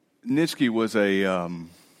Nietzsche was a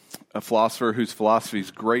philosopher whose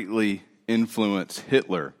philosophies greatly influenced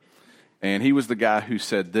Hitler. And he was the guy who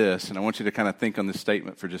said this, and I want you to kind of think on this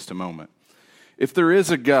statement for just a moment. If there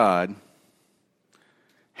is a God,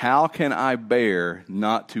 how can I bear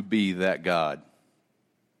not to be that God?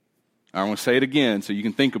 I want to say it again so you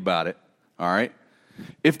can think about it, all right?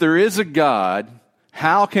 If there is a God,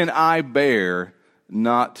 how can I bear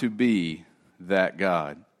not to be that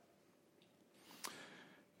God?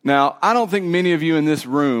 Now, I don't think many of you in this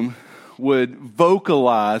room would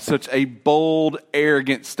vocalize such a bold,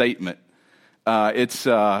 arrogant statement. It's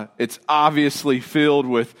obviously filled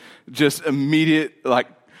with just immediate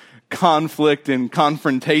conflict and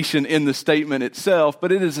confrontation in the statement itself,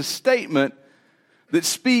 but it is a statement that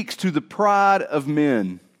speaks to the pride of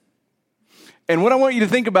men. And what I want you to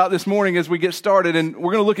think about this morning as we get started, and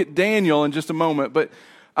we're going to look at Daniel in just a moment, but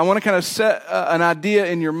I want to kind of set an idea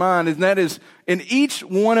in your mind, and that is, in each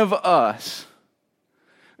one of us,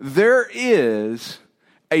 there is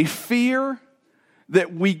a fear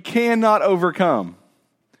that we cannot overcome.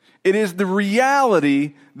 It is the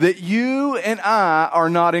reality that you and I are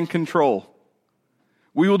not in control.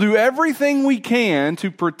 We will do everything we can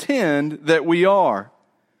to pretend that we are.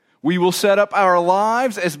 We will set up our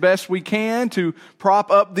lives as best we can to prop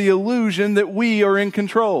up the illusion that we are in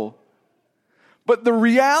control. But the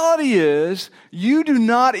reality is, you do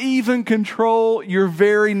not even control your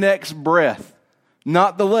very next breath,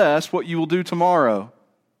 not the less what you will do tomorrow.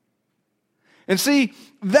 And see,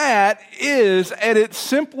 that is, at its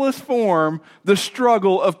simplest form, the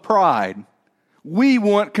struggle of pride. We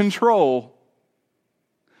want control.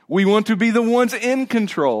 We want to be the ones in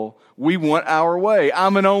control. We want our way.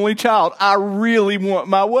 I'm an only child. I really want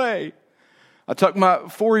my way. I took my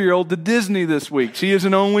 4-year-old to Disney this week. She is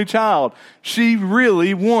an only child. She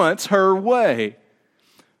really wants her way.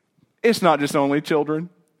 It's not just only children.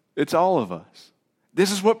 It's all of us.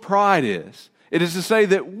 This is what pride is. It is to say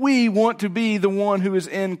that we want to be the one who is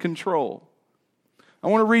in control. I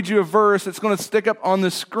want to read you a verse that's going to stick up on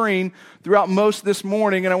the screen throughout most this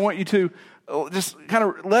morning, and I want you to just kind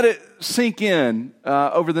of let it sink in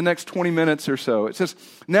over the next 20 minutes or so. It says,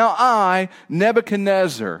 "Now I,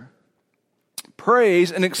 Nebuchadnezzar,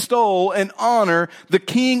 praise and extol and honor the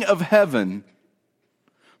King of heaven.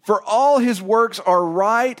 For all his works are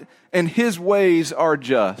right and his ways are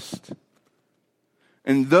just.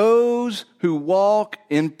 And those who walk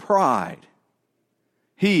in pride,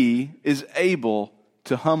 he is able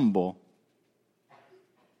to humble."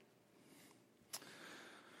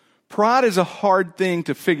 Pride is a hard thing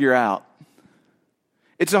to figure out.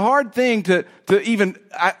 It's a hard thing to even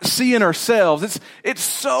see in ourselves. It's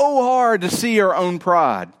so hard to see our own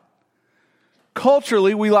pride.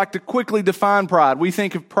 Culturally, we like to quickly define pride. We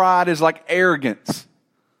think of pride as like arrogance.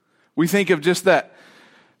 We think of just that,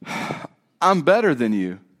 I'm better than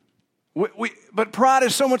you. But pride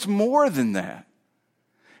is so much more than that.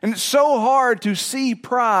 And it's so hard to see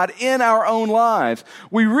pride in our own lives.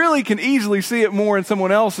 We really can easily see it more in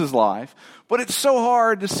someone else's life, but it's so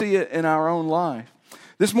hard to see it in our own life.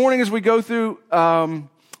 This morning as we go through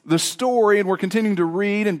the story and we're continuing to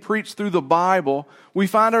read and preach through the Bible, we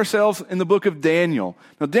find ourselves in the book of Daniel.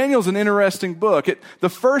 Now, Daniel's an interesting book. The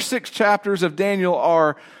first 6 chapters of Daniel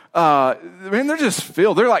are they're just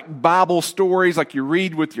filled. They're like Bible stories like you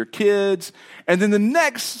read with your kids. And then the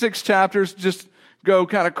next 6 chapters just go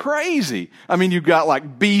kind of crazy. I mean, you've got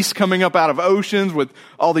like beasts coming up out of oceans with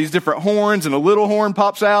all these different horns, and a little horn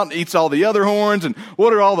pops out and eats all the other horns, and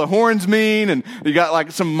what do all the horns mean? And you got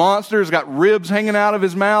like some monsters got ribs hanging out of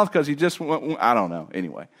his mouth because he just went, I don't know.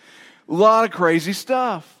 Anyway, a lot of crazy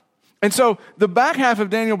stuff. And so the back half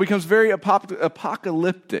of Daniel becomes very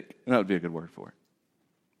apocalyptic. That would be a good word for it.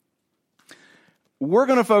 We're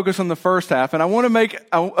going to focus on the first half, and I want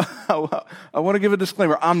to give a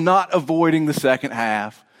disclaimer. I'm not avoiding the second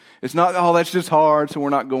half. It's not, that's just hard, so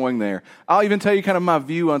we're not going there. I'll even tell you kind of my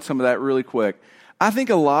view on some of that really quick. I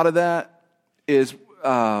think a lot of that is one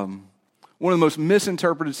of the most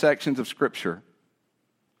misinterpreted sections of Scripture.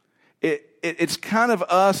 It's kind of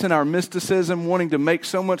us and our mysticism wanting to make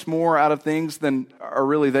so much more out of things than are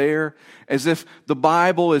really there, as if the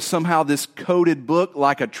Bible is somehow this coded book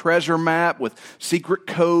like a treasure map with secret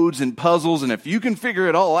codes and puzzles, and if you can figure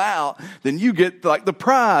it all out, then you get like the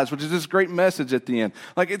prize, which is this great message at the end.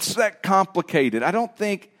 Like, it's that complicated. I don't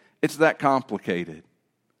think it's that complicated.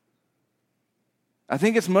 I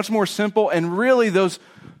think it's much more simple, and really the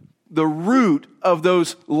root of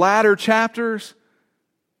those latter chapters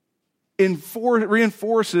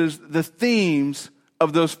reinforces the themes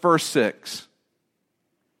of those first 6.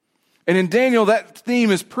 And in Daniel, that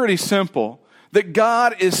theme is pretty simple. that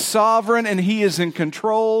God is sovereign and He is in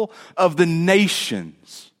control of the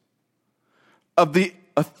nations, of the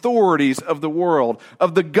authorities of the world,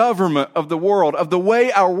 of the government of the world, of the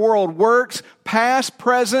way our world works, past,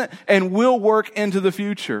 present, and will work into the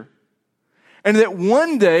future. And that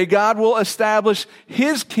one day God will establish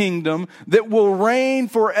His kingdom that will reign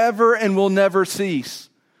forever and will never cease.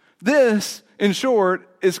 This, in short,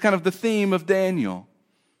 is kind of the theme of Daniel.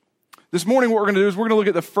 This morning what we're going to do is we're going to look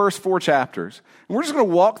at the first 4 chapters. And we're just going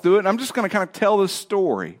to walk through it, and I'm just going to kind of tell this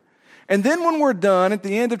story. And then when we're done at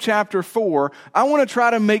the end of chapter 4, I want to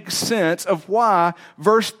try to make sense of why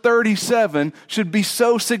verse 37 should be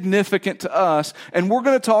so significant to us. And we're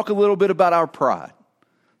going to talk a little bit about our pride.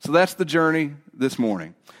 So that's the journey this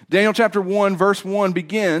morning. Daniel chapter 1, verse 1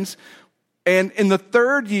 begins, and in the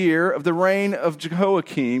 3rd year of the reign of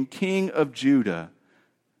Jehoiakim, king of Judah,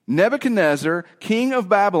 Nebuchadnezzar, king of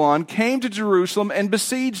Babylon, came to Jerusalem and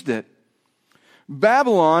besieged it.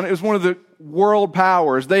 Babylon is one of the world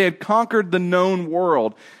powers. They had conquered the known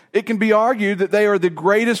world. It can be argued that they are the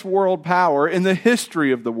greatest world power in the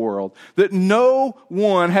history of the world, that no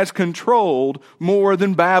one has controlled more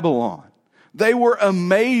than Babylon. They were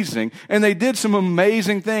amazing, and they did some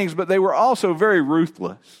amazing things, but they were also very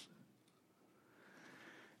ruthless.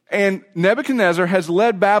 And Nebuchadnezzar has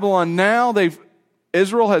led Babylon. Now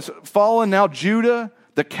Israel has fallen. Now Judah,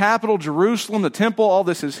 the capital, Jerusalem, the temple, all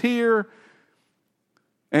this is here.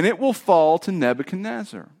 And it will fall to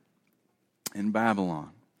Nebuchadnezzar in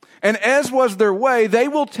Babylon. And as was their way, they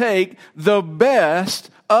will take the best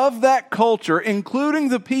of that culture, including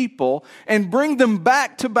the people, and bring them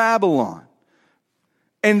back to Babylon.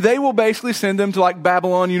 And they will basically send them to like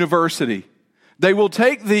Babylon University. They will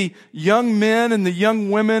take the young men and the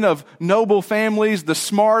young women of noble families, the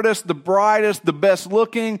smartest, the brightest, the best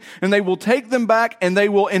looking, and they will take them back and they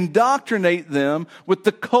will indoctrinate them with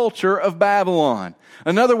the culture of Babylon.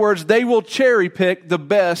 In other words, they will cherry pick the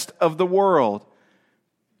best of the world.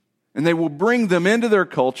 And they will bring them into their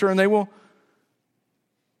culture and they will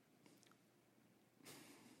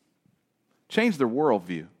change their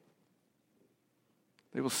worldview.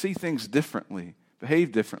 They will see things differently,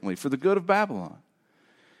 behave differently for the good of Babylon.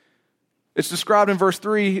 It's described in verse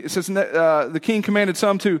 3. It says, the king commanded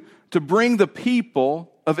some to bring the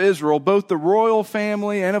people of Israel, both the royal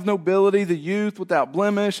family and of nobility, the youth without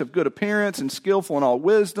blemish, of good appearance and skillful in all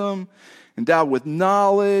wisdom, endowed with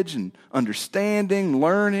knowledge and understanding,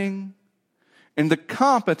 learning, and the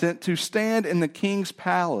competent to stand in the king's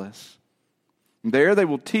palace. And there they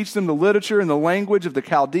will teach them the literature and the language of the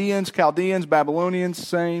Chaldeans, Babylonians,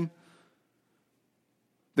 same.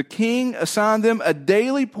 The king assigned them a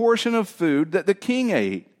daily portion of food that the king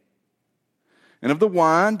ate, and of the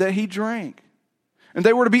wine that he drank. And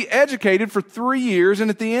they were to be educated for 3 years, and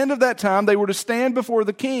at the end of that time they were to stand before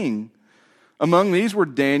the king. Among these were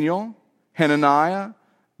Daniel, Hananiah,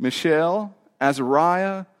 Mishael,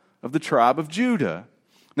 Azariah of the tribe of Judah.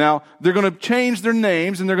 Now, they're going to change their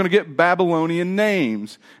names, and they're going to get Babylonian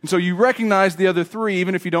names. And so you recognize the other 3,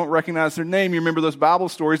 even if you don't recognize their name. You remember those Bible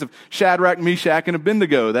stories of Shadrach, Meshach, and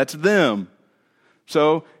Abednego. That's them.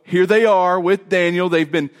 So here they are with Daniel. They've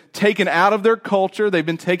been taken out of their culture. They've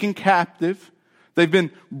been taken captive. They've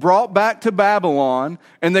been brought back to Babylon,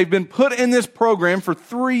 and they've been put in this program for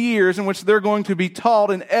 3 years in which they're going to be taught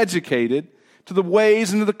and educated to the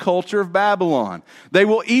ways and to the culture of Babylon. They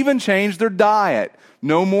will even change their diet.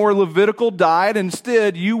 No more Levitical diet.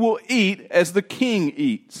 Instead, you will eat as the king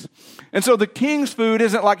eats. And so the king's food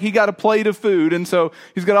isn't like he got a plate of food, and so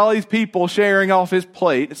he's got all these people sharing off his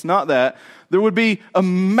plate. It's not that. There would be a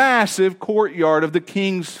massive courtyard of the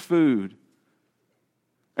king's food.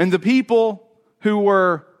 And the people who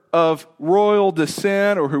were of royal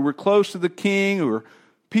descent or who were close to the king or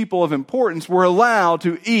people of importance were allowed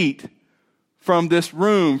to eat from this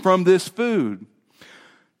room, from this food.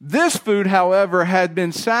 This food, however, had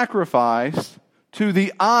been sacrificed to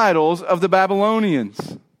the idols of the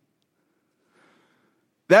Babylonians.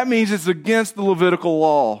 That means it's against the Levitical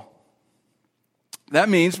law. That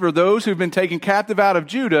means for those who've been taken captive out of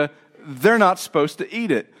Judah, they're not supposed to eat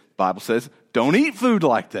it. The Bible says, don't eat food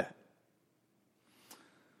like that.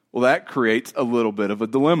 Well, that creates a little bit of a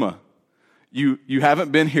dilemma. You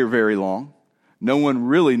haven't been here very long. No one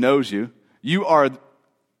really knows you. You are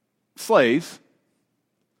slaves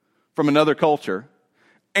from another culture,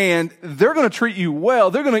 and they're going to treat you well.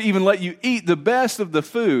 They're going to even let you eat the best of the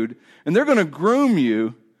food, and they're going to groom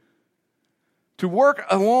you to work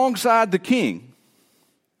alongside the king.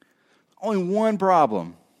 Only one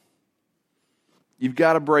problem. You've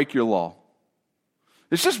got to break your law.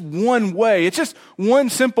 It's just one way. It's just one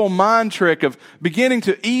simple mind trick of beginning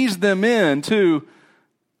to ease them into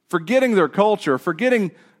forgetting their culture,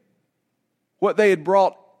 forgetting what they had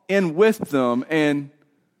brought in with them, and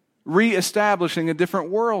reestablishing a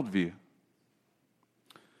different worldview.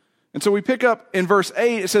 And so we pick up in verse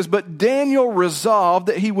 8, it says, "But Daniel resolved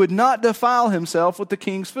that he would not defile himself with the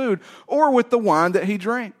king's food or with the wine that he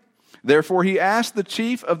drank. Therefore he asked the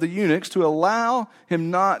chief of the eunuchs to allow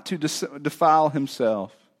him not to defile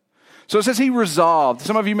himself." So it says he resolved.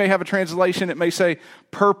 Some of you may have a translation, it may say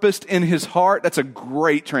purposed in his heart. That's a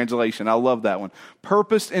great translation. I love that one.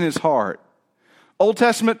 Purposed in his heart. Old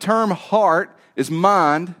Testament term heart is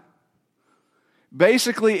mind.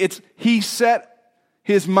 Basically, it's he set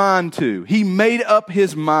his mind to. He made up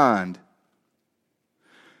his mind.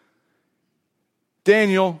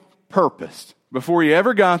 Daniel purposed. Before he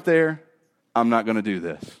ever got there, I'm not going to do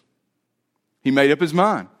this. He made up his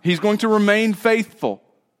mind. He's going to remain faithful.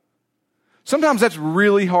 Sometimes that's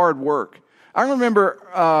really hard work. I remember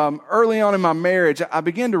early on in my marriage, I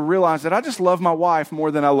began to realize that I just love my wife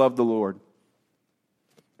more than I love the Lord.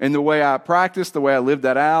 And the way I practiced, the way I lived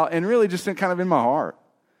that out, and really just kind of in my heart.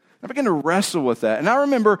 I began to wrestle with that. And I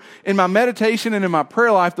remember in my meditation and in my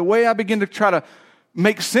prayer life, the way I began to try to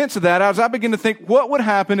make sense of that, I began to think, what would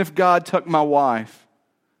happen if God took my wife?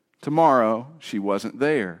 Tomorrow, she wasn't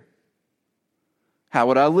there. How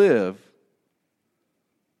would I live?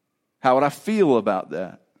 How would I feel about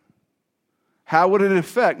that? How would it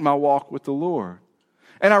affect my walk with the Lord?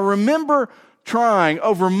 And I remember trying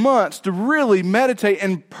over months to really meditate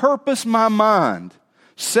and purpose my mind,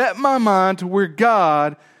 set my mind to where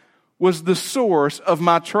God was the source of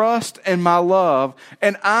my trust and my love,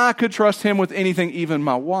 and I could trust Him with anything, even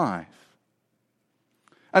my wife.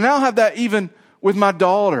 I now have that even with my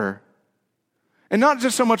daughter. And not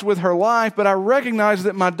just so much with her life, but I recognize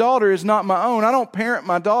that my daughter is not my own. I don't parent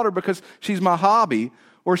my daughter because she's my hobby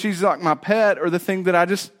or she's like my pet or the thing that I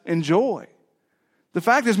just enjoy. The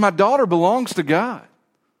fact is, my daughter belongs to God.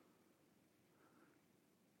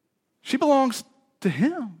 She belongs to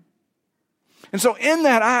Him. And so in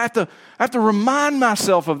that, I have to remind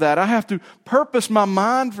myself of that. I have to purpose my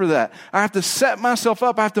mind for that. I have to set myself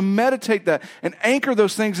up. I have to meditate that and anchor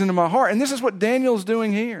those things into my heart. And this is what Daniel's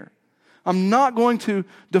doing here. I'm not going to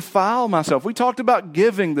defile myself. We talked about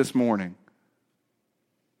giving this morning.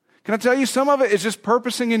 Can I tell you, some of it is just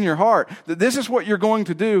purposing in your heart that this is what you're going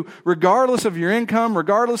to do regardless of your income,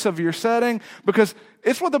 regardless of your setting, because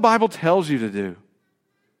it's what the Bible tells you to do.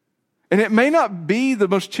 And it may not be the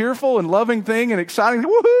most cheerful and loving thing and exciting,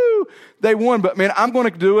 woohoo, they won, but man, I'm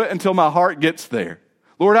going to do it until my heart gets there.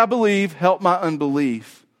 Lord, I believe, help my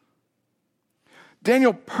unbelief.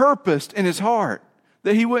 Daniel purposed in his heart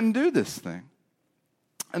that he wouldn't do this thing.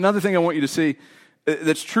 Another thing I want you to see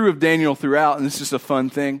that's true of Daniel throughout, and this is just a fun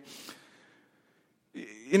thing.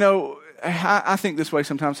 You know, I think this way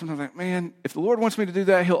sometimes. Sometimes I'm like, man, if the Lord wants me to do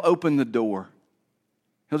that, He'll open the door.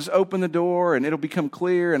 He'll just open the door and it'll become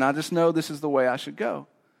clear, and I just know this is the way I should go.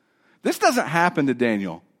 This doesn't happen to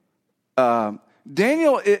Daniel.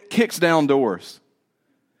 Daniel, it kicks down doors.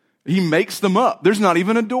 He makes them up. There's not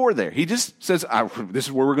even a door there. He just says, this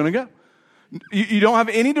is where we're going to go. You don't have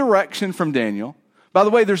any direction from Daniel. By the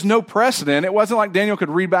way, there's no precedent. It wasn't like Daniel could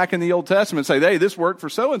read back in the Old Testament and say, hey, this worked for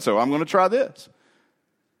so-and-so. I'm going to try this.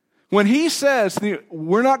 When he says,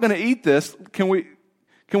 we're not going to eat this, can we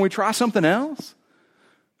try something else?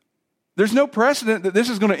 There's no precedent that this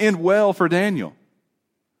is going to end well for Daniel.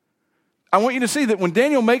 I want you to see that when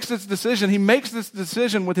Daniel makes this decision, he makes this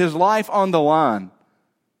decision with his life on the line.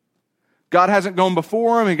 God hasn't gone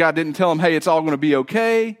before him, and God didn't tell him, hey, it's all going to be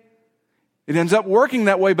okay. It ends up working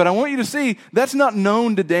that way, but I want you to see that's not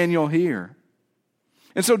known to Daniel here.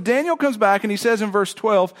 And so Daniel comes back and he says in verse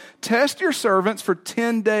 12, test your servants for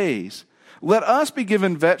 10 days. Let us be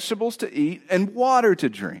given vegetables to eat and water to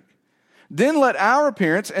drink. Then let our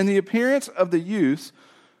appearance and the appearance of the youths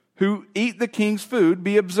who eat the king's food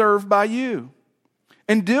be observed by you.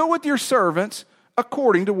 And deal with your servants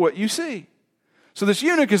according to what you see. So this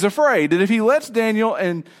eunuch is afraid that if he lets Daniel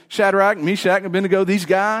and Shadrach, Meshach, and Abednego, these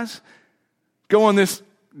guys, go on this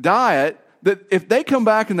diet, that if they come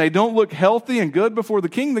back and they don't look healthy and good before the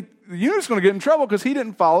king, the eunuch's going to get in trouble because he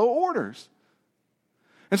didn't follow orders.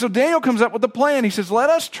 And so Daniel comes up with a plan. He says, let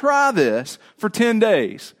us try this for 10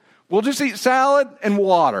 days. We'll just eat salad and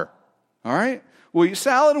water. All right? We'll eat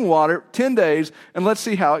salad and water 10 days, and let's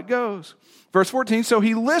see how it goes. Verse 14, so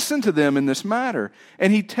he listened to them in this matter,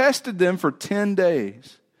 and he tested them for 10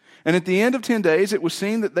 days. And at the end of 10 days, it was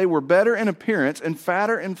seen that they were better in appearance and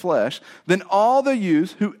fatter in flesh than all the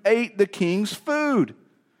youths who ate the king's food.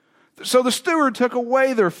 So the steward took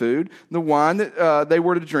away their food, the wine that they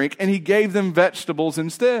were to drink, and he gave them vegetables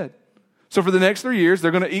instead. So for the next 3 years,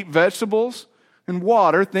 they're going to eat vegetables and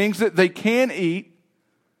water, things that they can eat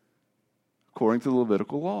according to the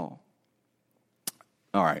Levitical law.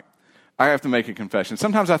 All right, I have to make a confession.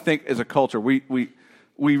 Sometimes I think as a culture, we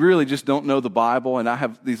really just don't know the Bible, and I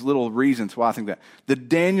have these little reasons why I think that. The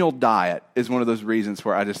Daniel diet is one of those reasons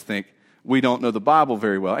where I just think we don't know the Bible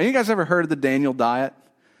very well. Have you guys ever heard of the Daniel diet?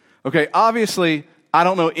 Okay, obviously, I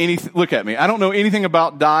don't know anything. Look at me. I don't know anything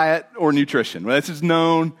about diet or nutrition. Well, this is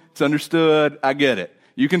known. It's understood. I get it.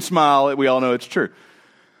 You can smile. We all know it's true.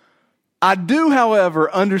 I do,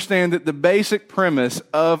 however, understand that the basic premise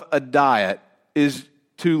of a diet is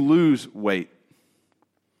to lose weight.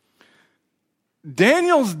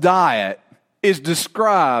 Daniel's diet is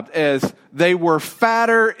described as they were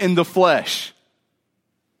fatter in the flesh.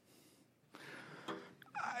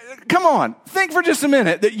 Come on, think for just a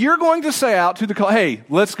minute that you're going to say out to the, hey,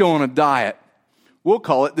 let's go on a diet. We'll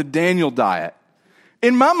call it the Daniel diet.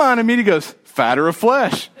 In my mind, immediately goes, fatter of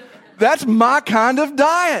flesh. That's my kind of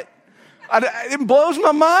diet. It blows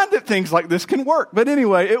my mind that things like this can work. But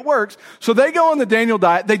anyway, it works. So they go on the Daniel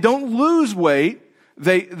diet. They don't lose weight.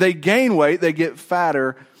 They gain weight. They get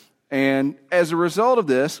fatter. And as a result of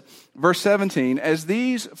this, verse 17, as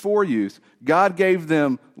these 4 youth, God gave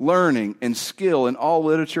them learning and skill in all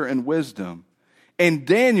literature and wisdom. And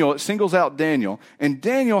Daniel, it singles out Daniel, and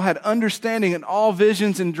Daniel had understanding in all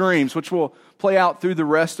visions and dreams, which will play out through the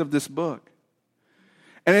rest of this book.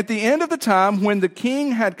 And at the end of the time, when the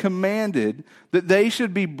king had commanded that they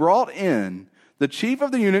should be brought in, the chief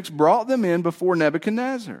of the eunuchs brought them in before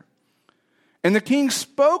Nebuchadnezzar. And the king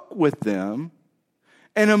spoke with them,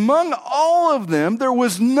 and among all of them there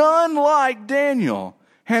was none like Daniel,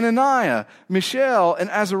 Hananiah, Mishael,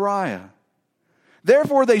 and Azariah.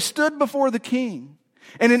 Therefore they stood before the king,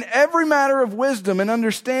 and in every matter of wisdom and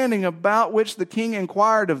understanding about which the king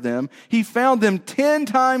inquired of them, he found them 10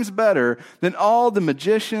 times better than all the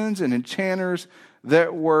magicians and enchanters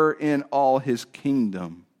that were in all his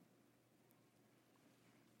kingdom.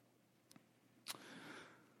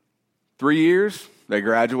 3 years, they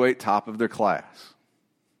graduate top of their class.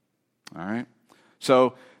 All right?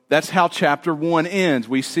 So that's how chapter 1 ends.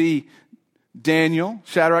 We see Daniel,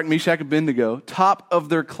 Shadrach, Meshach, and Abednego, top of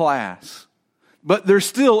their class. But they're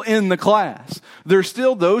still in the class. They're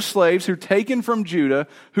still those slaves who are taken from Judah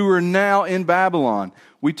who are now in Babylon.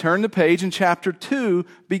 We turn the page and chapter 2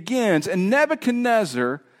 begins, and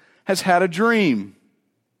Nebuchadnezzar has had a dream.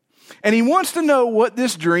 And he wants to know what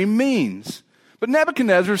this dream means. But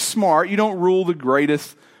Nebuchadnezzar's smart. You don't rule the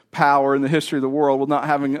greatest power in the history of the world with not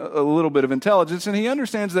having a little bit of intelligence. And he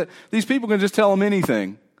understands that these people can just tell him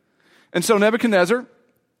anything. And so Nebuchadnezzar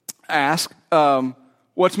asks,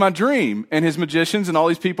 what's my dream? And his magicians and all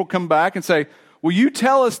these people come back and say, well, you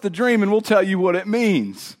tell us the dream and we'll tell you what it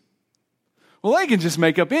means. Well, they can just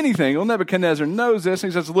make up anything. Well, Nebuchadnezzar knows this,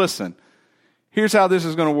 and he says, listen, here's how this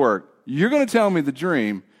is going to work. You're going to tell me the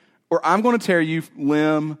dream, or I'm going to tear you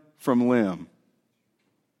limb from limb.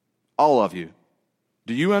 All of you.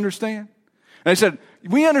 Do you understand? And they said,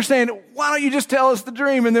 we understand. Why don't you just tell us the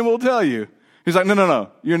dream and then we'll tell you? He's like,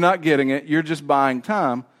 no. You're not getting it. You're just buying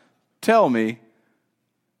time. Tell me.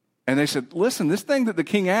 And they said, listen, this thing that the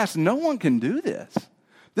king asked, no one can do this.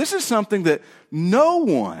 This is something that no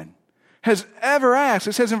one has ever asked.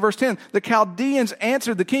 It says in verse 10, the Chaldeans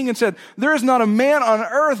answered the king and said, there is not a man on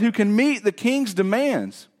earth who can meet the king's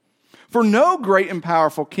demands. For no great and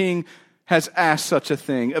powerful king has asked such a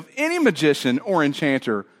thing of any magician or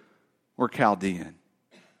enchanter or Chaldean.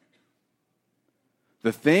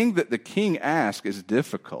 The thing that the king asked is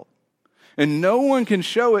difficult. And no one can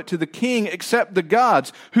show it to the king except the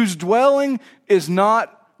gods, whose dwelling is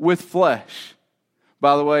not with flesh.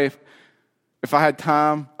 By the way, if I had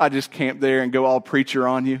time, I'd just camp there and go all preacher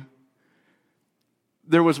on you.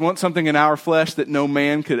 There was once something in our flesh that no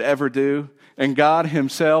man could ever do, and God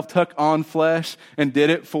himself took on flesh and did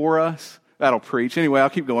it for us. That'll preach. Anyway, I'll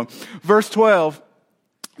keep going. Verse 12.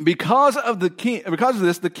 Because of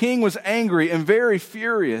this, the king was angry and very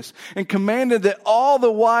furious and commanded that all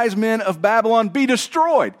the wise men of Babylon be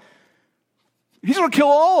destroyed. He's going to kill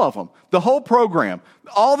all of them. The whole program.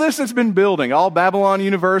 All this that's been building, all Babylon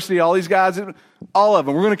University, all these guys, all of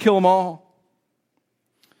them. We're going to kill them all.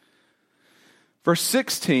 Verse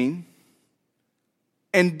 16.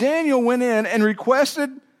 And Daniel went in and requested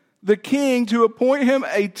the king to appoint him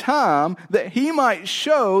a time that he might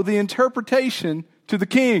show the interpretation to the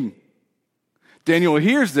king. Daniel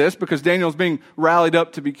hears this because Daniel's being rallied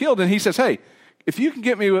up to be killed, and he says, hey, if you can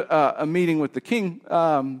get me a meeting with the king,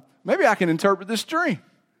 maybe I can interpret this dream.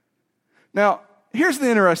 Now, here's the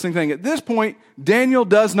interesting thing. At this point, Daniel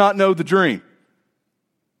does not know the dream.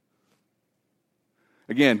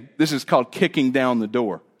 Again, this is called kicking down the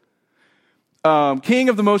door. king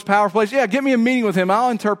of the most powerful place. Yeah, get me a meeting with him. I'll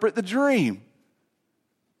interpret the dream.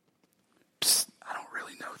 Psst, I don't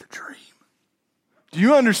really know the dream. Do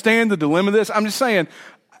you understand the dilemma of this? I'm just saying,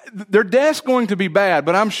 their death's going to be bad,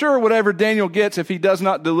 but I'm sure whatever Daniel gets, if he does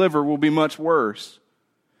not deliver, will be much worse.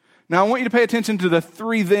 Now, I want you to pay attention to the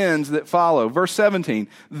three thens that follow. Verse 17,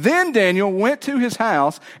 then Daniel went to his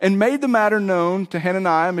house and made the matter known to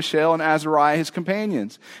Hananiah, Mishael, and Azariah, his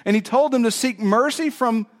companions. And he told them to seek mercy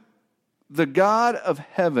from the God of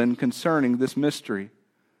heaven concerning this mystery,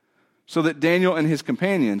 so that Daniel and his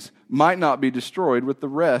companions might not be destroyed with the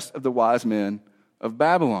rest of the wise men of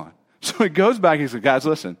Babylon. So he goes back and he says, guys,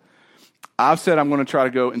 listen, I've said I'm going to try to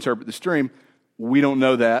go interpret this dream. We don't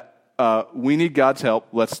know that. We need God's help.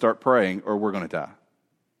 Let's start praying or we're going to die.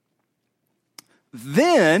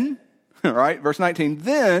 Then, all right, verse 19,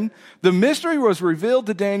 then the mystery was revealed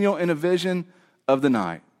to Daniel in a vision of the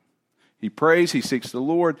night. He prays, he seeks the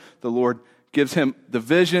Lord gives him the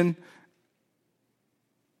vision.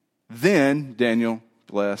 Then Daniel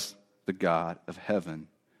blessed the God of heaven.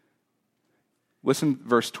 Listen,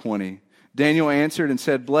 verse 20. Daniel answered and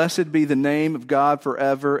said, blessed be the name of God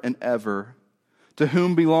forever and ever, to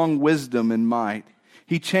whom belong wisdom and might.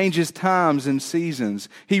 He changes times and seasons.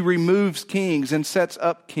 He removes kings and sets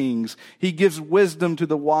up kings. He gives wisdom to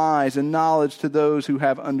the wise and knowledge to those who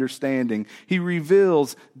have understanding. He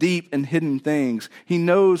reveals deep and hidden things. He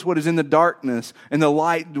knows what is in the darkness, and the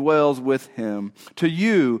light dwells with him. To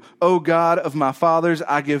you, O God of my fathers,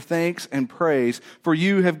 I give thanks and praise, for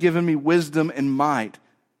you have given me wisdom and might,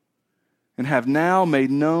 and have now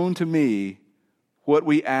made known to me what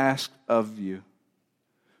we asked of you.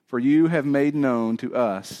 For you have made known to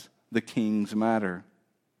us the king's matter.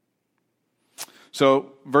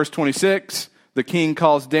 So, verse 26, the king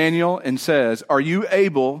calls Daniel and says, are you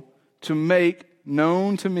able to make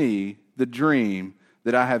known to me the dream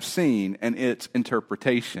that I have seen and its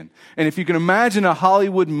interpretation? And if you can imagine a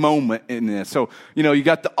Hollywood moment in this. So, you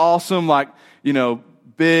got the awesome,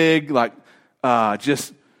 big,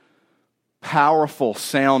 just powerful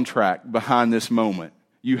soundtrack behind this moment.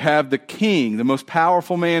 You have the king, the most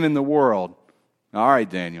powerful man in the world. All right,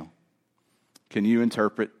 Daniel, can you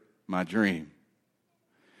interpret my dream?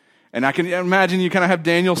 And I can imagine you kind of have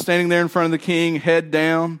Daniel standing there in front of the king, head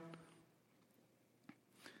down.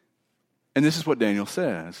 And this is what Daniel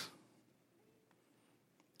says.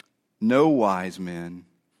 No wise men,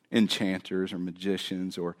 enchanters or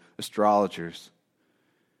magicians or astrologers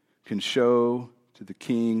can show to the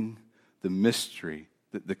king the mystery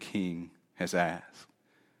that the king has asked.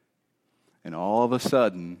 And all of a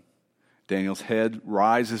sudden, Daniel's head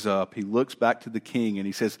rises up. He looks back to the king and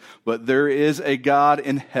he says, but there is a God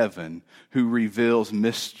in heaven who reveals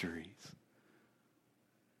mysteries.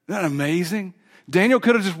 Isn't that amazing? Daniel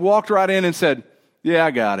could have just walked right in and said, yeah, I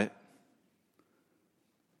got it.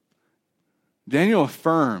 Daniel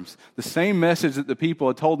affirms the same message that the people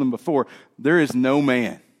had told him before. There is no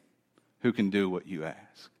man who can do what you ask.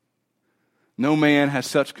 No man has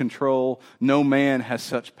such control. No man has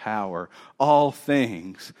such power. All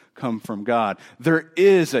things come from God. There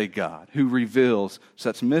is a God who reveals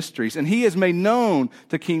such mysteries, and he has made known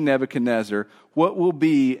to King Nebuchadnezzar what will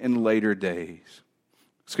be in later days.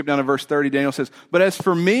 Skip down to verse 30. Daniel says, but as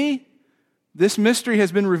for me, this mystery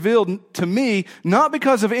has been revealed to me not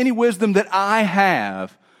because of any wisdom that I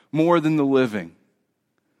have more than the living.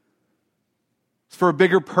 It's for a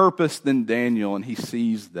bigger purpose than Daniel, and he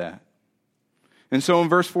sees that. And so in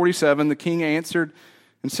verse 47, the king answered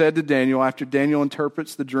and said to Daniel, after Daniel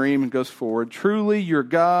interprets the dream and goes forward, truly your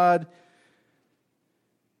God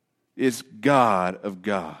is God of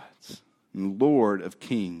gods and Lord of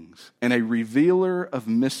kings and a revealer of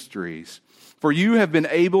mysteries. For you have been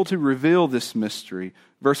able to reveal this mystery.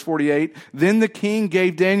 Verse 48, then the king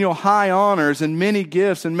gave Daniel high honors and many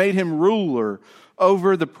gifts and made him ruler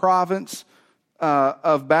over the province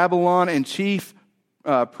of Babylon and chief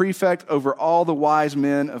prefect over all the wise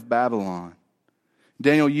men of Babylon.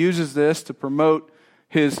 Daniel uses this to promote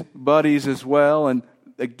his buddies as well. And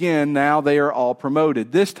again, now they are all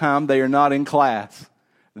promoted. This time they are not in class.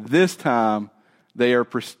 This time they are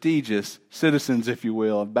prestigious citizens, if you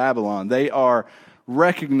will, of Babylon. They are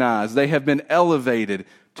recognized. They have been elevated.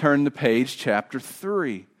 Turn the page, chapter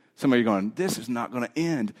 3. Some of you are going, this is not going to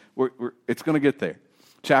end. It's going to get there.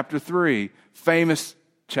 Chapter 3, famous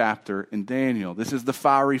chapter in Daniel. This is the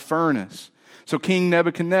fiery furnace. So King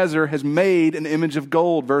Nebuchadnezzar has made an image of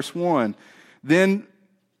gold, verse 1. Then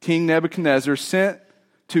King Nebuchadnezzar sent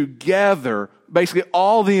to gather basically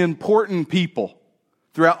all the important people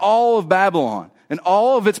throughout all of Babylon and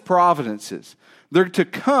all of its provinces. They're to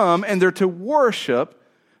come and they're to worship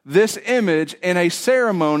this image in a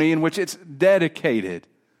ceremony in which it's dedicated.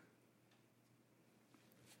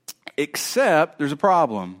 Except there's a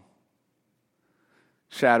problem.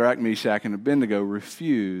 Shadrach, Meshach, and Abednego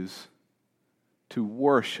refuse to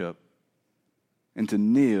worship and to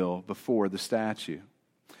kneel before the statue.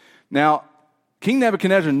 Now, King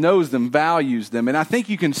Nebuchadnezzar knows them, values them, and I think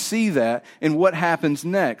you can see that in what happens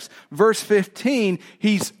next. Verse 15,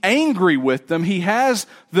 he's angry with them. He has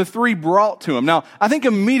the three brought to him. Now, I think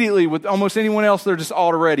immediately with almost anyone else, they're just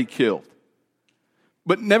already killed.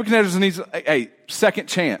 But Nebuchadnezzar needs a second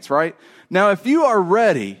chance, right? Now, if you are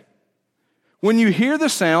ready, when you hear the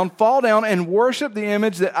sound, fall down and worship the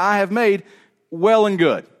image that I have made, well and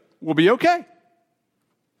good. We'll be okay.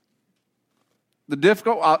 The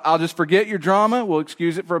difficult, I'll just forget your drama. We'll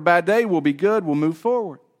excuse it for a bad day. We'll be good. We'll move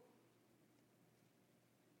forward.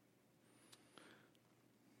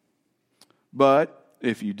 But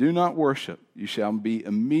if you do not worship, you shall be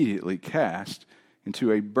immediately cast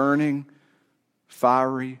into a burning,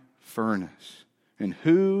 fiery furnace. And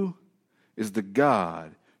who is the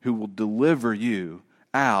God who will deliver you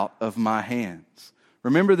out of my hands?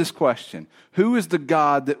 Remember this question. Who is the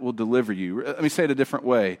God that will deliver you? Let me say it a different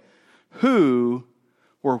way. Who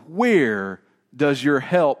or where does your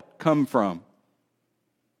help come from?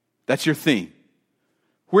 That's your theme.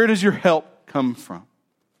 Where does your help come from?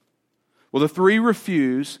 Well, the three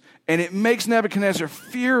refuse, and it makes Nebuchadnezzar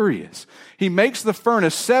furious. He makes the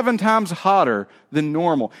furnace 7 times hotter than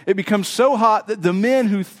normal. It becomes so hot that the men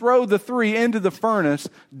who throw the three into the furnace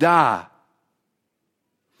die.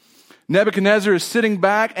 Nebuchadnezzar is sitting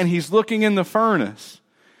back and he's looking in the furnace.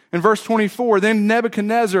 In verse 24, then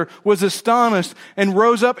Nebuchadnezzar was astonished and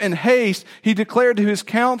rose up in haste. He declared to his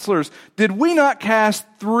counselors, did we not cast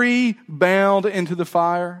 3 bound into the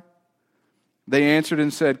fire? They answered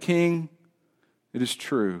and said, King, it is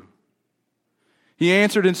true. He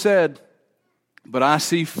answered and said, but I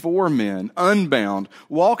see 4 men unbound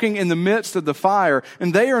walking in the midst of the fire,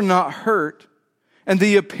 and they are not hurt. And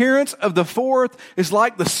the appearance of the 4th is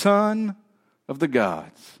like the son of the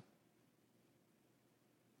gods.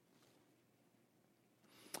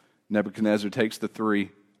 Nebuchadnezzar takes the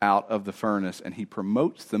 3 out of the furnace and he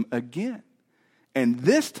promotes them again. And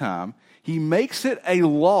this time, he makes it a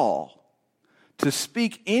law to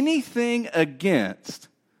speak anything against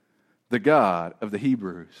the God of the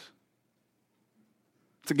Hebrews.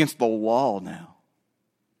 It's against the law now.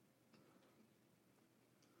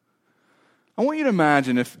 I want you to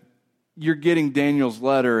imagine if you're getting Daniel's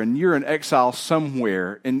letter and you're in exile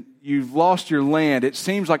somewhere and you've lost your land. It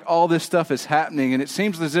seems like all this stuff is happening and it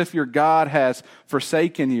seems as if your God has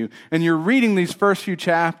forsaken you. And you're reading these first few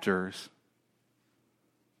chapters.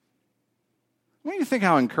 I want you to think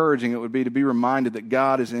how encouraging it would be to be reminded that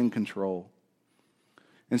God is in control.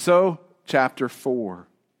 And so, chapter 4.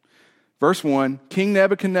 Verse 1, King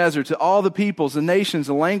Nebuchadnezzar, to all the peoples, the nations,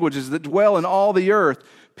 the languages that dwell in all the earth,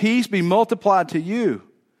 peace be multiplied to you.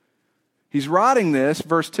 He's writing this,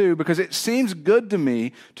 verse 2, because it seems good to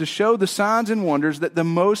me to show the signs and wonders that the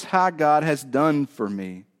Most High God has done for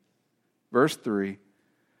me. Verse 3,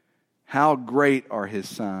 how great are his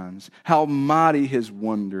signs, how mighty his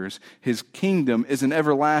wonders. His kingdom is an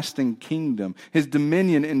everlasting kingdom. His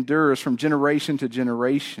dominion endures from generation to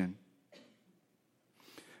generation.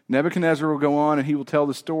 Nebuchadnezzar will go on and he will tell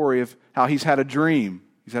the story of how he's had a dream.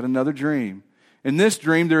 He's had another dream. In this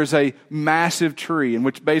dream, there is a massive tree in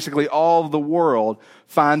which basically all of the world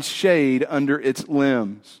finds shade under its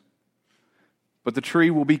limbs. But the tree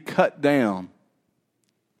will be cut down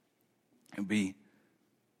and be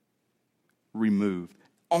removed.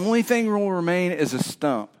 Only thing that will remain is a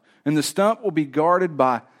stump. And the stump will be guarded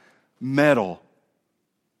by metal,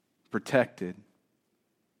 protected.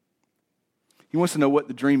 He wants to know what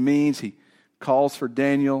the dream means. He calls for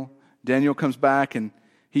Daniel. Daniel comes back and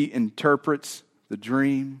he interprets the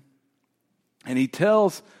dream. And he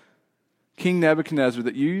tells King Nebuchadnezzar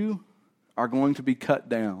that you are going to be cut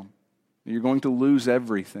down. You're going to lose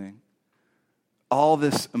everything. All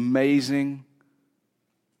this amazing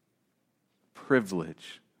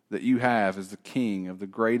privilege that you have as the king of the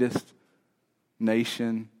greatest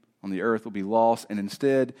nation on the earth will be lost. And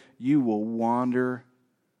instead, you will wander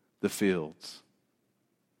the fields.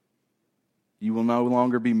 You will no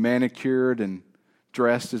longer be manicured and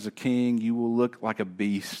dressed as a king. You will look like a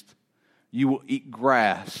beast. You will eat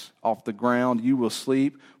grass off the ground. You will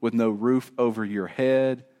sleep with no roof over your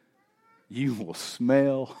head. You will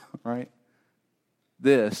smell, right?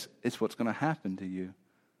 This is what's going to happen to you.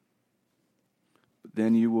 But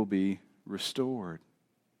then you will be restored.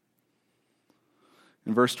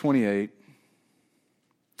 In verse 28,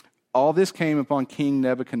 all this came upon King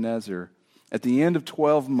Nebuchadnezzar At the end of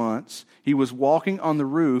 12 months, he was walking on the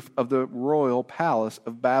roof of the royal palace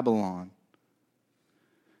of Babylon.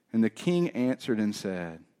 And the king answered and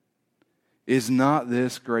said, "Is not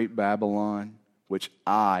this great Babylon, which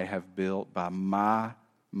I have built by my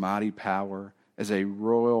mighty power as a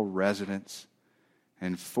royal residence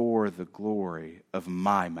and for the glory of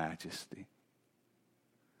my majesty?"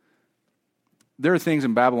 There are things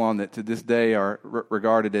in Babylon that to this day are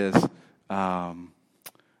regarded as,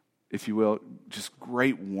 if you will, just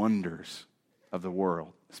great wonders of the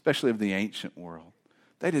world, especially of the ancient world.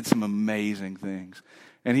 They did some amazing things.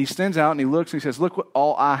 And he stands out and he looks and he says, "Look what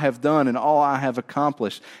all I have done and all I have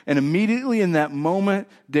accomplished." And immediately in that moment,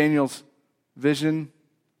 Daniel's vision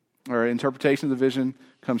or interpretation of the vision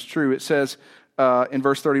comes true. It says in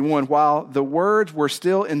verse 31, "While the words were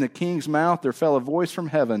still in the king's mouth, there fell a voice from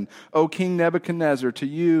heaven. O King Nebuchadnezzar, to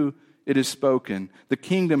you it is spoken. The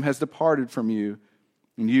kingdom has departed from you,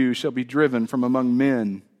 and you shall be driven from among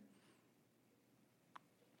men."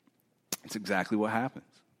 It's exactly what happens.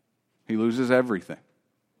 He loses everything,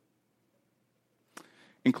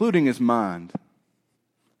 including his mind.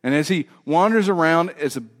 And as he wanders around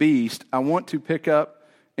as a beast, I want to pick up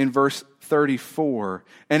in verse 34.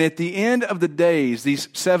 "And at the end of the days," these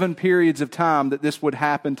 7 periods of time that this would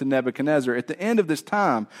happen to Nebuchadnezzar, "at the end of this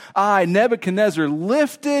time, I, Nebuchadnezzar,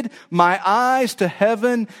 lifted my eyes to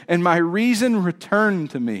heaven and my reason returned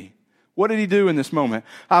to me." What did he do in this moment?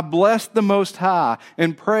 "I blessed the Most High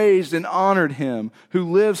and praised and honored him who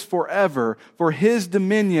lives forever, for his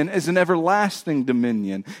dominion is an everlasting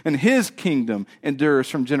dominion, and his kingdom endures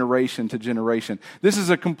from generation to generation." This is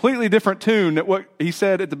a completely different tune than what he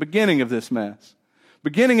said at the beginning of this mess.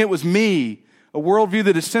 Beginning, it was me, a worldview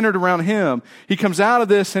that is centered around him. He comes out of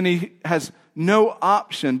this and he has no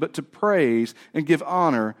option but to praise and give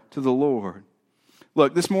honor to the Lord.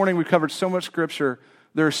 Look, this morning we've covered so much scripture.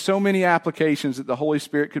 There are so many applications that the Holy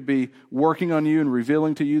Spirit could be working on you and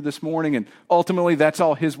revealing to you this morning, and ultimately that's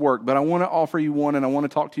all His work. But I want to offer you one, and I want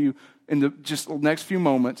to talk to you in the just next few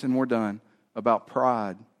moments, and we're done, about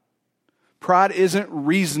pride. Pride isn't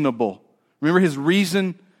reasonable. Remember, his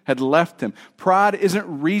reason had left him. Pride isn't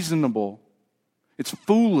reasonable. It's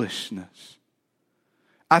foolishness.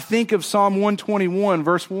 I think of Psalm 121,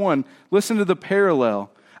 verse 1. Listen to the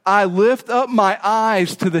parallel. "I lift up my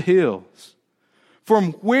eyes to the hills.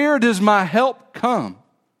 From where does my help come?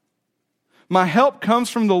 My help comes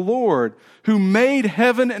from the Lord who made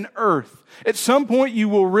heaven and earth." At some point you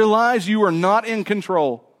will realize you are not in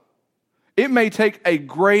control. It may take a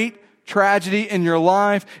great tragedy in your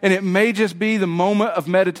life, and it may just be the moment of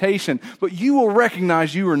meditation, but you will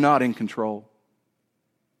recognize you are not in control.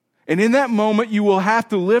 And in that moment you will have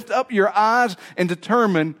to lift up your eyes and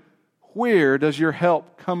determine, where does your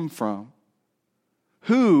help come from?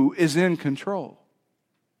 Who is in control?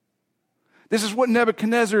 This is what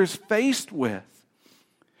Nebuchadnezzar is faced with.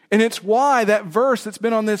 And it's why that verse that's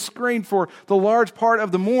been on this screen for the large part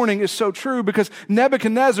of the morning is so true, because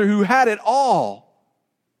Nebuchadnezzar, who had it all,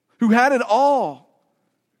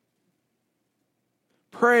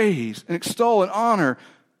 praise and extol and honor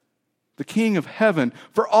the King of heaven,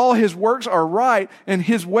 for all his works are right and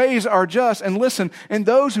his ways are just. And listen, and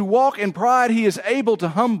those who walk in pride he is able to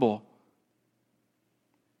humble.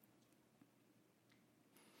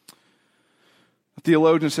 A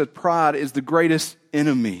theologian said pride is the greatest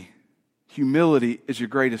enemy. Humility is your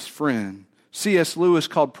greatest friend. C.S. Lewis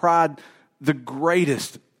called pride the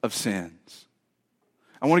greatest of sins.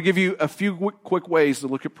 I want to give you a few quick ways to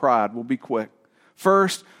look at pride. We'll be quick.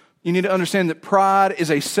 First, you need to understand that pride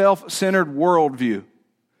is a self-centered worldview.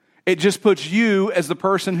 It just puts you as the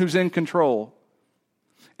person who's in control.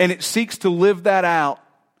 And it seeks to live that out.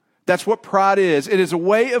 That's what pride is. It is a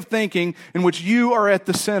way of thinking in which you are at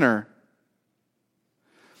the center.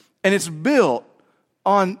 And it's built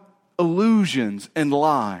on illusions and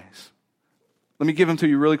lies. Let me give them to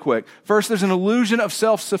you really quick. First, there's an illusion of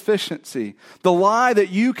self-sufficiency. The lie that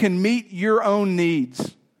you can meet your own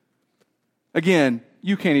needs. Again,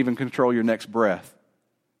 you can't even control your next breath,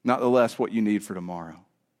 not the less what you need for tomorrow.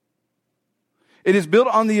 It is built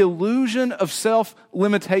on the illusion of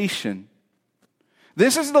self-limitation.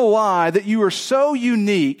 This is the lie that you are so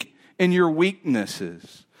unique in your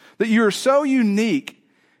weaknesses, that you are so unique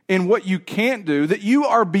in what you can't do, that you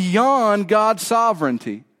are beyond God's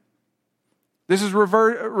sovereignty. This is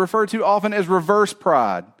referred to often as reverse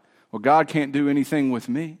pride. Well, God can't do anything with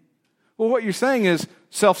me. Well, what you're saying is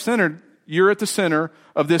self-centered. You're at the center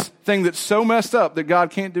of this thing that's so messed up that God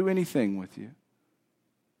can't do anything with you.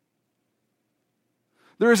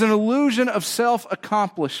 There is an illusion of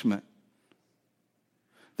self-accomplishment.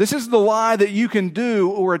 This is the lie that you can do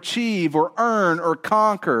or achieve or earn or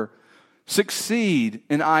conquer succeed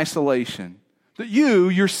in isolation, that you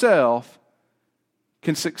yourself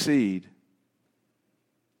can succeed.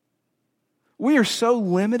 We are so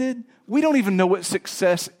limited, we don't even know what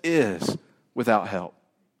success is without help.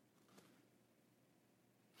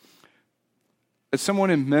 As someone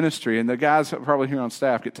in ministry, and the guys probably here on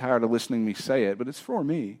staff get tired of listening to me say it, but it's for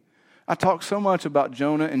me. I talk so much about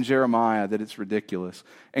Jonah and Jeremiah that it's ridiculous,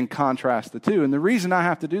 and contrast the two. And the reason I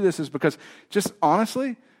have to do this is because, just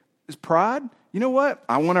honestly, is pride. You know what?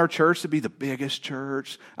 I want our church to be the biggest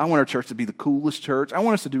church. I want our church to be the coolest church. I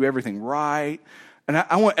want us to do everything right. And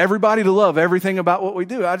I want everybody to love everything about what we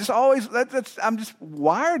do. I'm just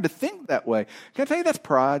wired to think that way. Can I tell you that's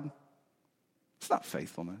pride? It's not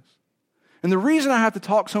faithfulness. And the reason I have to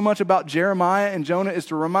talk so much about Jeremiah and Jonah is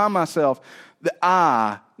to remind myself that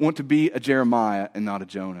I want to be a Jeremiah and not a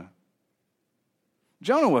Jonah.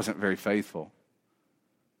 Jonah wasn't very faithful.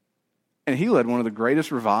 And he led one of the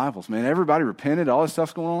greatest revivals. Man, everybody repented, all this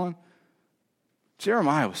stuff's going on.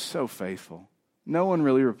 Jeremiah was so faithful. No one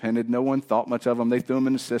really repented. No one thought much of him. They threw him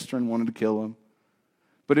in a cistern, wanted to kill him.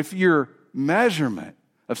 But if your measurement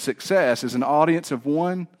of success is an audience of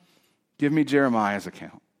one, give me Jeremiah's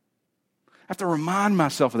account. I have to remind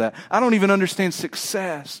myself of that. I don't even understand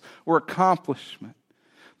success or accomplishment.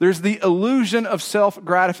 There's the illusion of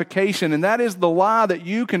self-gratification, and that is the lie that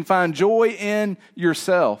you can find joy in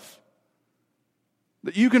yourself.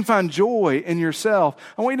 That you can find joy in yourself.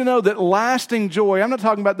 I want you to know that lasting joy, I'm not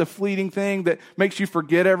talking about the fleeting thing that makes you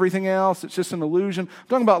forget everything else. It's just an illusion. I'm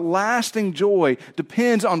talking about lasting joy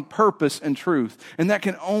depends on purpose and truth. And that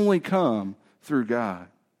can only come through God.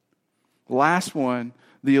 Last one,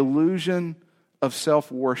 the illusion of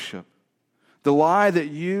self-worship. The lie that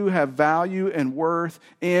you have value and worth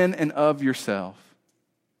in and of yourself.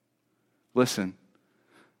 Listen,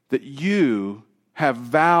 that you have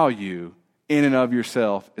value in and of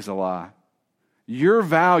yourself is a lie. Your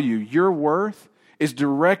value, your worth is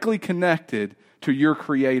directly connected to your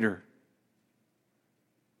Creator.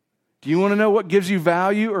 Do you want to know what gives you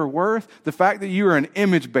value or worth? The fact that you are an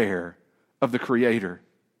image bearer of the Creator.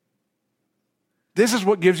 This is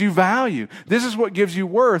what gives you value. This is what gives you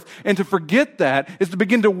worth. And to forget that is to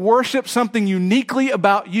begin to worship something uniquely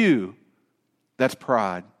about you. That's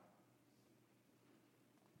pride.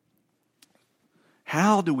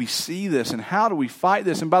 How do we see this and how do we fight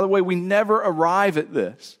this? And by the way, we never arrive at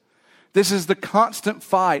this. This is the constant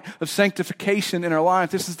fight of sanctification in our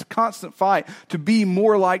life. This is the constant fight to be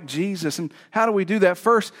more like Jesus. And how do we do that?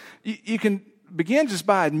 First, you can begin just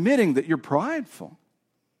by admitting that you're prideful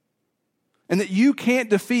and that you can't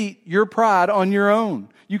defeat your pride on your own.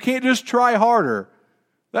 You can't just try harder.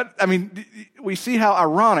 We see how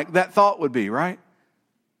ironic that thought would be, right?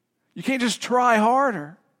 You can't just try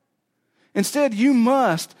harder. Instead, you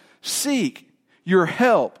must seek your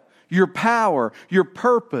help, your power, your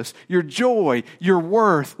purpose, your joy, your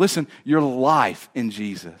worth. Listen, your life in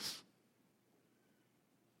Jesus.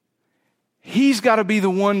 He's got to be the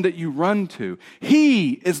one that you run to.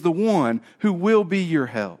 He is the one who will be your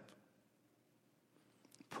help.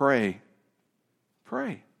 Pray.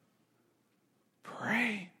 Pray.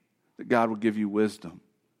 Pray that God will give you wisdom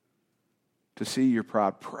to see your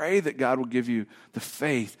pride. Pray that God will give you the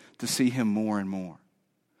faith to see Him more and more.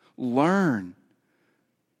 Learn.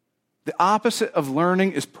 The opposite of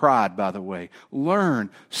learning is pride, by the way. Learn.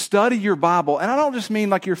 Study your Bible. And I don't just mean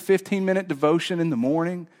like your 15-minute devotion in the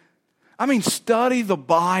morning. I mean study the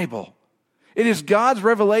Bible. It is God's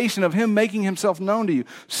revelation of Him making Himself known to you.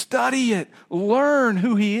 Study it. Learn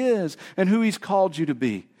who He is and who He's called you to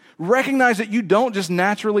be. Recognize that you don't just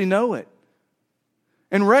naturally know it.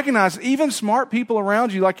 And recognize even smart people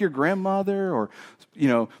around you, like your grandmother or,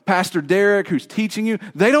 Pastor Derek who's teaching you,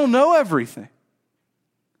 they don't know everything.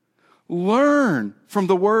 Learn from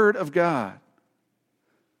the Word of God.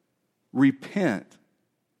 Repent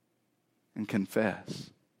and confess.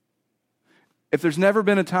 If there's never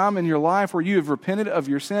been a time in your life where you have repented of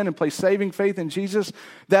your sin and placed saving faith in Jesus,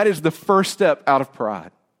 that is the first step out of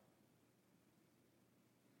pride.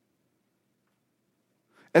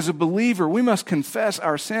 As a believer, we must confess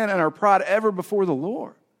our sin and our pride ever before the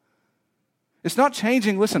Lord. It's not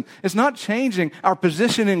changing our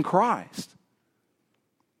position in Christ.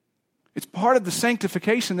 It's part of the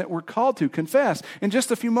sanctification that we're called to confess. In just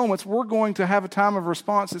a few moments, we're going to have a time of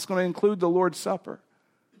response that's going to include the Lord's Supper.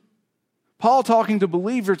 Paul, talking to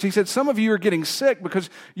believers, he said, some of you are getting sick because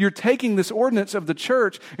you're taking this ordinance of the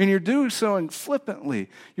church and you're doing so flippantly.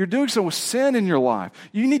 You're doing so with sin in your life.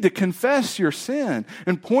 You need to confess your sin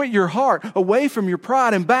and point your heart away from your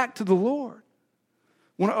pride and back to the Lord.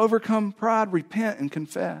 Want to overcome pride? Repent and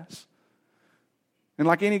confess. And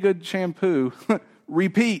like any good shampoo,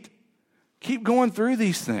 repeat. Keep going through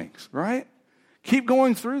these things, right? Keep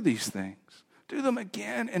going through these things. Do them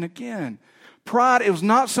again and again. Pride, it was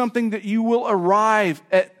not something that you will arrive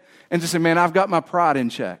at and just say, man, I've got my pride in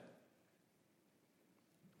check.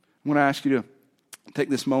 I'm going to ask you to take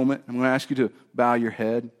this moment. I'm going to ask you to bow your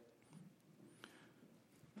head.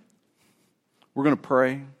 We're going to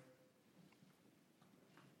pray.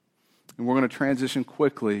 And we're going to transition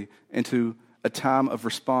quickly into a time of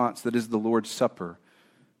response that is the Lord's Supper.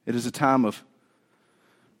 It is a time of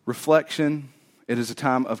reflection. It is a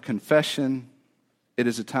time of confession. It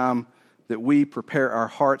is a time that we prepare our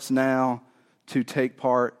hearts now to take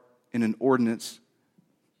part in an ordinance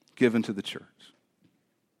given to the church.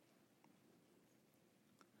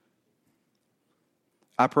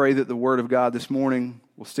 I pray that the Word of God this morning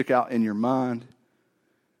will stick out in your mind,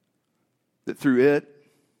 that through it,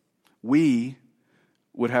 we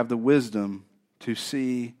would have the wisdom to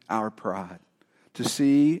see our pride, to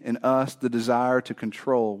see in us the desire to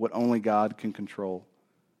control what only God can control.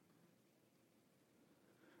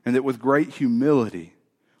 And that with great humility,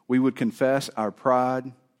 we would confess our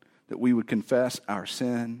pride, that we would confess our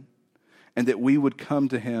sin, and that we would come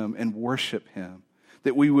to Him and worship Him.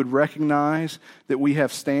 That we would recognize that we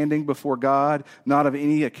have standing before God, not of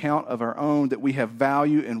any account of our own, that we have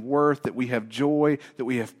value and worth, that we have joy, that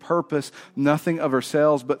we have purpose, nothing of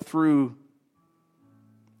ourselves, but through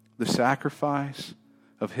the sacrifice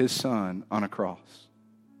of His Son on a cross,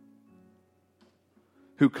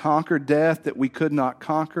 who conquered death that we could not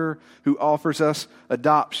conquer, who offers us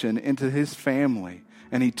adoption into His family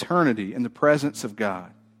and eternity in the presence of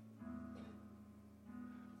God.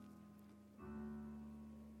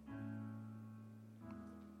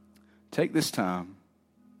 Take this time,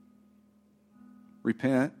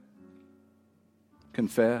 repent,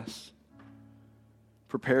 confess,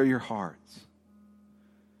 prepare your hearts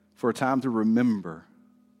for a time to remember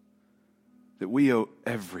that we owe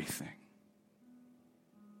everything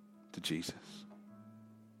to Jesus.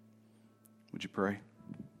 Would you pray?